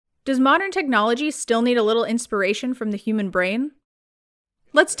Does modern technology still need a little inspiration from the human brain?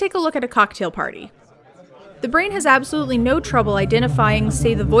 Let's take a look at a cocktail party. The brain has absolutely no trouble identifying,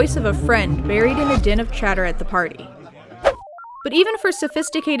 say, the voice of a friend buried in a din of chatter at the party. But even for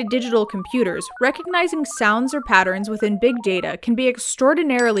sophisticated digital computers, recognizing sounds or patterns within big data can be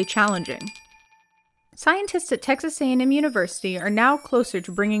extraordinarily challenging. Scientists at Texas A&M University are now closer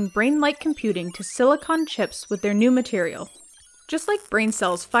to bringing brain-like computing to silicon chips with their new material. Just like brain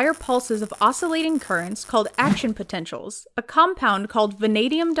cells fire pulses of oscillating currents called action potentials, a compound called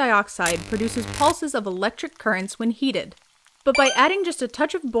vanadium dioxide produces pulses of electric currents when heated. But by adding just a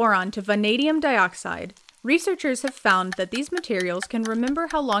touch of boron to vanadium dioxide, researchers have found that these materials can remember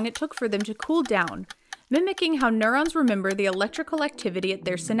how long it took for them to cool down, mimicking how neurons remember the electrical activity at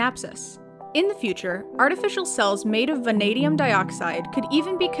their synapses. In the future, artificial cells made of vanadium dioxide could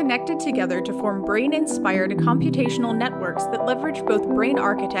even be connected together to form brain-inspired computational networks that leverage both brain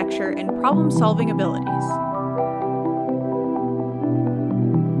architecture and problem-solving abilities.